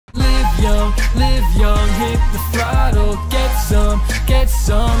the throttle. Get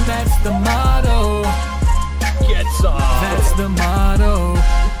some, that's the motto. Get some. That's the motto.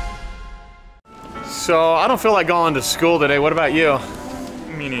 So I don't feel like going to school today. What about you?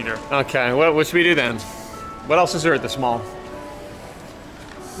 Me neither. Okay, what should we do then? What else is there at this mall?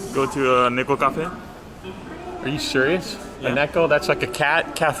 Go to a Neko Cafe. Are you serious? Yeah. A Neko? That's like a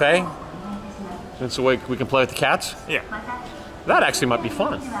cat cafe? That's the way we can play with the cats? Yeah. That actually might be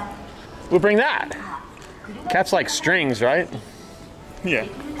fun. We'll bring that. Cats like strings, right? Yeah.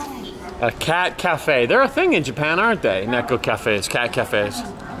 A cat cafe. They're a thing in Japan, aren't they? Neko cafes, cat cafes.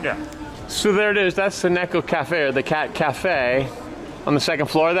 Yeah. So there it is. That's the Neko cafe, or the cat cafe, on the second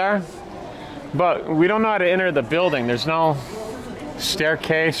floor there. But we don't know how to enter the building. There's no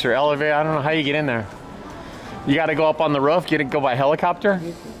staircase or elevator. I don't know how you get in there. You got to go up on the roof. You got to go by helicopter.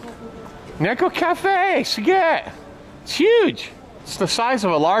 Neko cafe, suge. It's huge. It's the size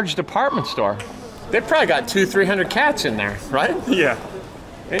of a large department store. They probably got 200-300 cats in there, right? Yeah.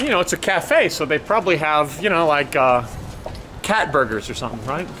 And you know, it's a cafe, so they probably have, you know, like cat burgers or something,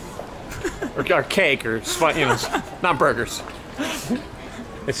 right? or cake, or you know, not burgers.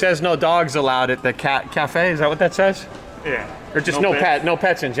 It says no dogs allowed at the cat cafe. Is that what that says? Yeah. Or just no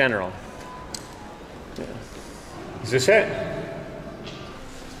pets in general. Yeah. Is this it?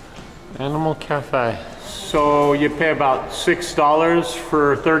 Animal cafe. So you pay about $6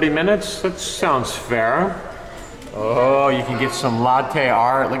 for 30 minutes? That sounds fair. Oh, you can get some latte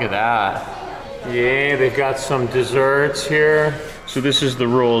art. Look at that. Yeah, they've got some desserts here. So this is the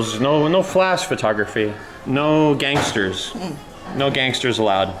rules. No flash photography. No gangsters. No gangsters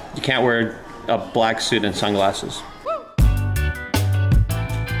allowed. You can't wear a black suit and sunglasses.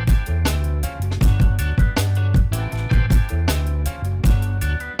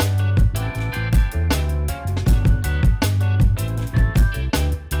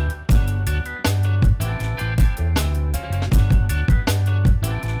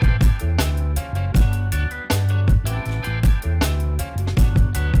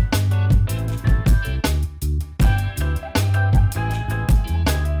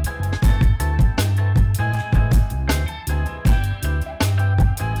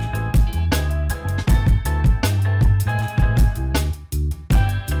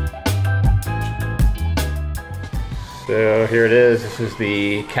 So here it is. This is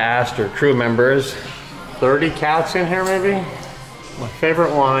the cast or crew members. 30 cats in here maybe? My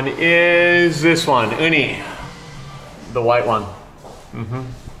favorite one is this one, Uni. The white one.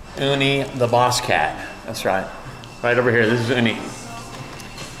 Uni, the boss cat. That's right. Right over here, this is Uni.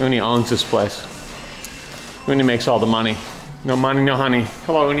 Uni owns this place. Uni makes all the money. No money, no honey.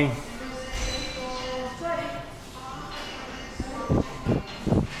 Hello, Uni.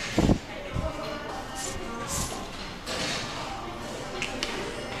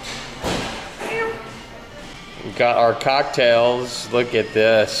 Got our cocktails. Look at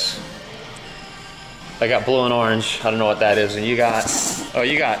this. I got blue and orange. I don't know what that is. And you got, oh,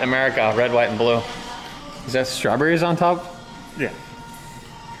 you got America, red, white, and blue. Is that strawberries on top? Yeah.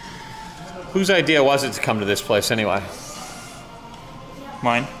 Whose idea was it to come to this place anyway?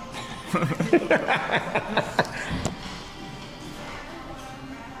 Mine.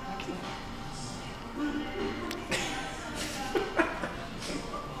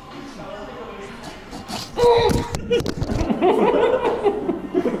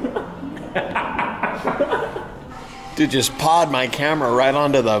 Dude just pawed my camera right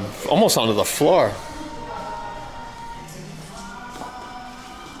onto the, almost onto the floor.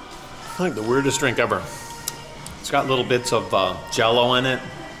 I think the weirdest drink ever. It's got little bits of Jello in it,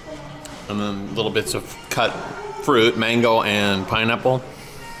 and then little bits of cut fruit, mango and pineapple.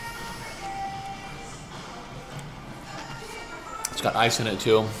 It's got ice in it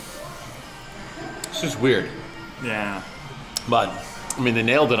too. It's just weird. Yeah. But, I mean, they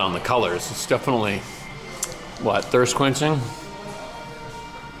nailed it on the colors. It's definitely, what, thirst quenching?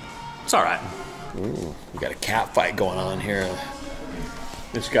 It's all right. Ooh, we got a cat fight going on here.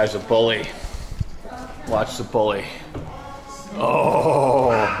 This guy's a bully. Watch the bully. Oh.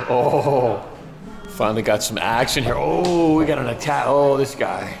 Finally got some action here. Oh, we got an attack. Oh, this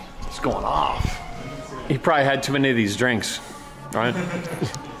guy is going off. He probably had too many of these drinks, right?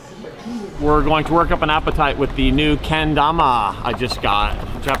 We're going to work up an appetite with the new kendama I just got.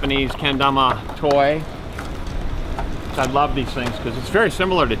 Japanese kendama toy. I love these things because it's very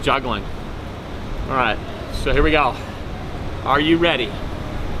similar to juggling. All right, so here we go. Are you ready?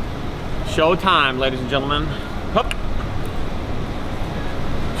 Show time, ladies and gentlemen. Hup.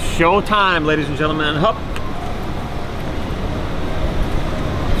 Show time, ladies and gentlemen. Hup.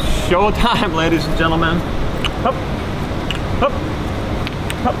 Show time, ladies and gentlemen. Hup. Hup.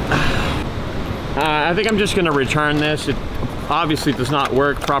 Hup. I think I'm just gonna return this. It obviously does not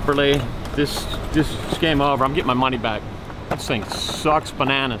work properly. This game over. I'm getting my money back. This thing sucks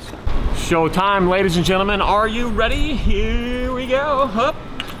bananas. Showtime, ladies and gentlemen. Are you ready? Here we go. Up,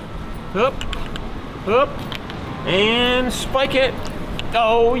 up, up, and spike it.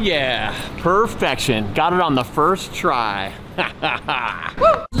 Oh yeah, perfection. Got it on the first try.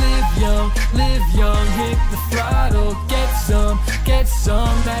 Live young, hit the throttle, get